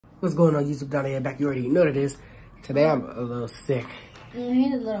What's going on, YouTube down there back? You already know what it is. Today I'm a little sick.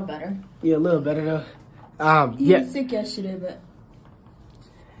 He's a little better. Yeah, a little better though. He was sick yesterday, but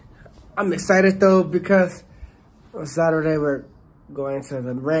I'm excited though because on Saturday we're going to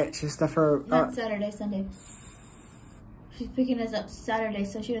the ranch and stuff. Not Saturday, Sunday. She's picking us up Saturday,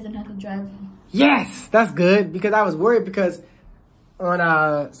 so she doesn't have to drive. Yes, that's good because I was worried because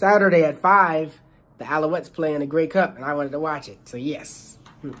on Saturday at 5, the Alouettes play in the Grey Cup and I wanted to watch it. So yes.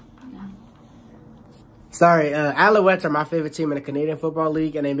 Sorry, Alouettes are my favorite team in the Canadian Football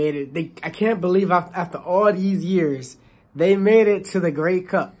League, and they made it. I can't believe after all these years, they made it to the Grey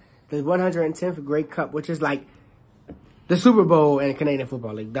Cup, the 110th Grey Cup, which is like the Super Bowl in the Canadian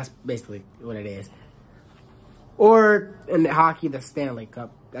Football League. That's basically what it is. Or in hockey, the Stanley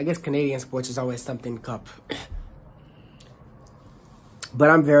Cup. I guess Canadian sports is always something cup. But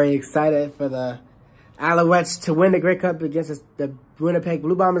I'm very excited for the Alouettes to win the Grey Cup against the Winnipeg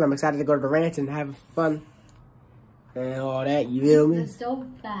Blue Bombers. I'm excited to go to the ranch and have fun and all that. You feel me? It's so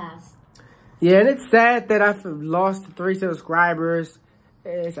fast. Yeah, and it's sad that I've lost 3 subscribers.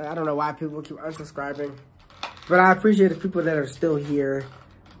 I don't know why people keep unsubscribing, but I appreciate the people that are still here.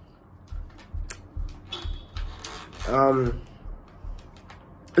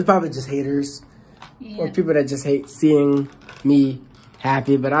 It's probably just haters, or people that just hate seeing me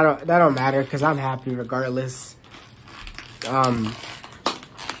happy, but that don't matter because I'm happy regardless.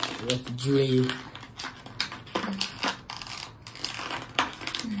 With Judy.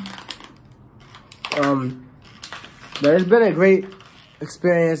 But it's been a great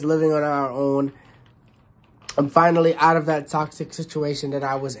experience living on our own. I'm finally out of that toxic situation that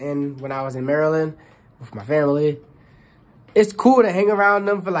I was in when I was in Maryland with my family. It's cool to hang around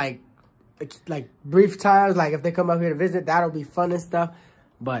them for like brief times. Like if they come up here to visit, that'll be fun and stuff.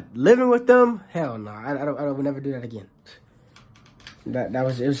 But living with them, hell no. I would never do that again. It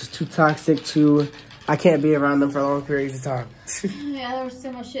was just too toxic. I can't be around them for long periods of time. Yeah, there was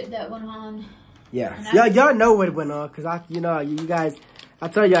so much shit that went on. Yeah, y'all know what went on because you guys, I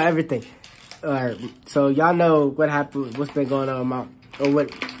tell y'all everything. So y'all know what happened, what's been going on,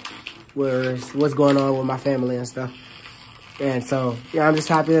 what's going on with my family and stuff. And so yeah, I'm just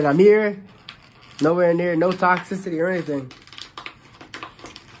happy that I'm here. Nowhere near no toxicity or anything.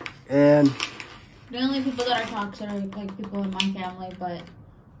 And the only people that are toxic are like people in my family, but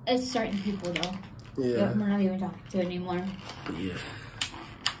it's certain people though. Yeah. We're not even talking to anymore. Yeah.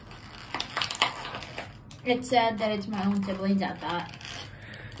 It's sad that it's my own siblings at that.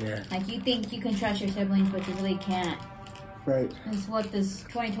 Yeah. Like you think you can trust your siblings, but you really can't. Right. That's what this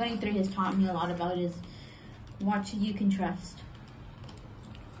 2023 has taught me a lot about is watch who you can trust.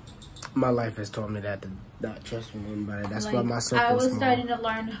 My life has taught me that to not trust anybody. That's like, why my circle I was is small. starting to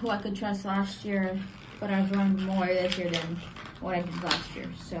learn who I could trust last year, but I've learned more this year than what I did last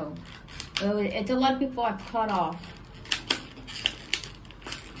year. So it's a lot of people I've cut off.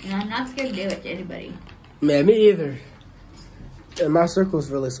 And I'm not scared to do it to anybody. Man, me either. And my circle's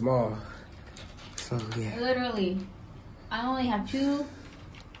really small. So, yeah. Literally. I only have two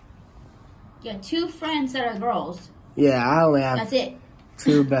friends that are girls. Yeah, I only have... That's it.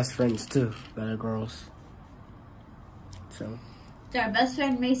 2 best friends, too, that are girls. So. It's our best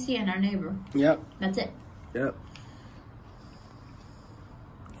friend, Macy, and our neighbor. Yep. That's it. Yep.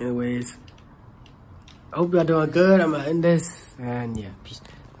 Anyways, I hope y'all doing good. I'm going to end this. And, yeah, peace.